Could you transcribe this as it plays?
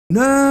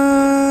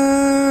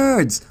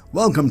Nerds!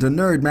 Welcome to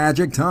Nerd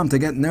Magic, time to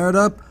get nerd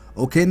up.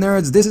 Okay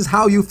nerds, this is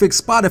how you fix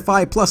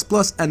Spotify++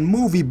 and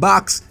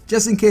Moviebox,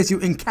 just in case you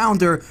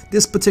encounter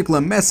this particular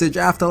message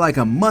after like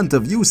a month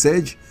of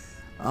usage.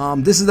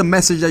 This is the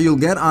message that you'll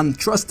get on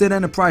Trusted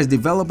Enterprise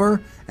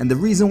Developer, and the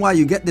reason why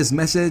you get this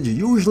message,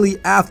 usually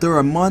after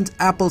a month,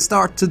 Apple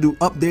starts to do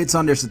updates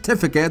on their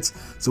certificates.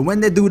 So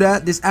when they do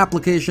that, these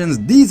applications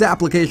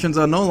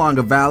are no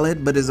longer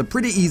valid, but it's a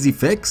pretty easy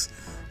fix.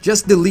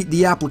 Just delete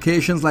the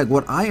applications like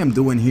what I am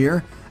doing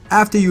here.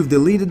 After you've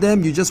deleted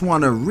them, you just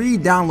want to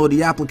re-download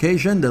the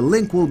application. The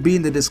link will be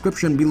in the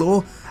description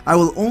below. I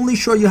will only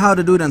show you how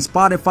to do it on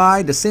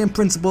Spotify. The same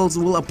principles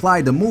will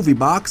apply to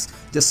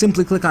Moviebox. Just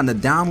simply click on the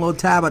download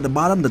tab at the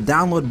bottom, the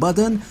download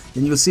button.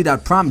 Then you'll see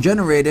that prompt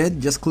generated.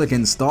 Just click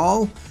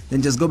install.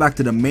 Then just go back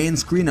to the main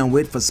screen and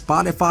wait for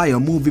Spotify or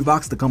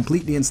Moviebox to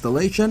complete the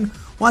installation.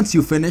 Once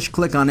you finish,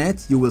 click on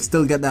it. You will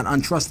still get that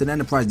Untrusted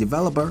Enterprise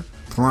Developer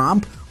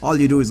prompt. All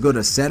you do is go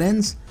to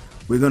settings.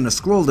 We're going to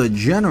scroll to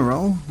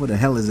general. Where the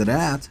hell is it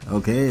at?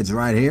 Okay, it's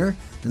right here.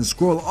 Then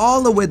scroll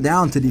all the way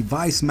down to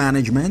device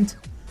management.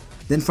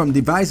 Then from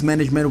device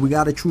management, we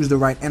got to choose the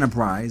right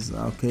enterprise.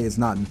 Okay, it's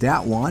not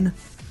that one.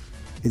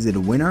 Is it a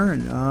winner?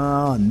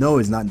 No,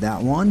 it's not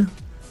that one.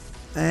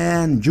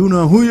 And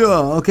Juna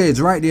Huya. Okay, it's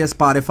right there,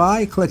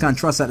 Spotify. Click on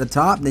trust at the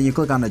top. Then you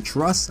click on the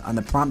trust on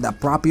the prompt that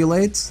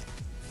populates.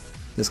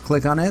 Just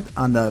click on it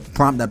on the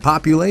prompt that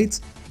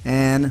populates.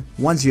 And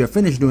once you're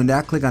finished doing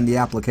that, click on the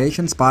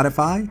application,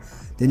 Spotify.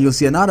 Then you'll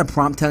see another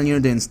prompt telling you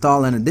to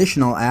install an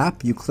additional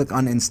app. You click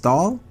on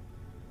install.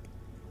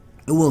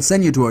 It will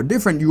send you to a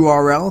different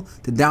URL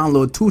to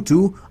download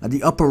Tutu. At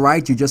the upper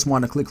right, you just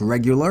want to click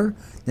regular.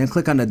 Then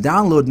click on the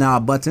download now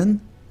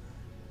button.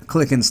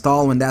 Click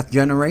install when that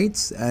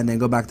generates. And then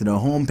go back to the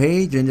home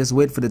page and just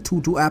wait for the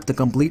Tutu app to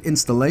complete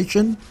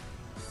installation.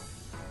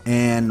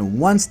 And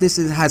once this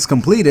has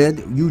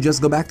completed, you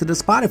just go back to the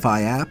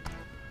Spotify app.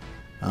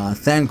 And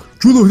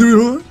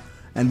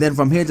then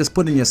from here just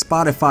put in your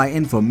Spotify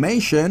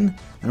information,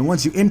 and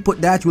once you input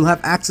that, you'll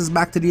have access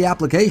back to the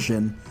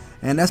application.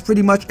 And that's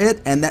pretty much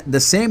it. And that the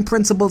same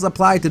principles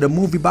apply to the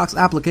Moviebox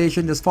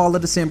application. Just follow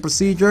the same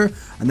procedure,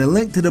 and the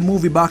link to the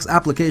Moviebox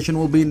application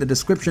will be in the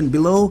description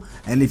below.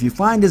 And if you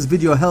find this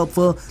video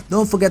helpful,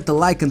 don't forget to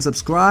like and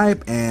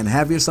subscribe, and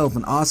have yourself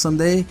an awesome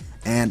day,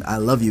 and I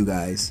love you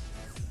guys.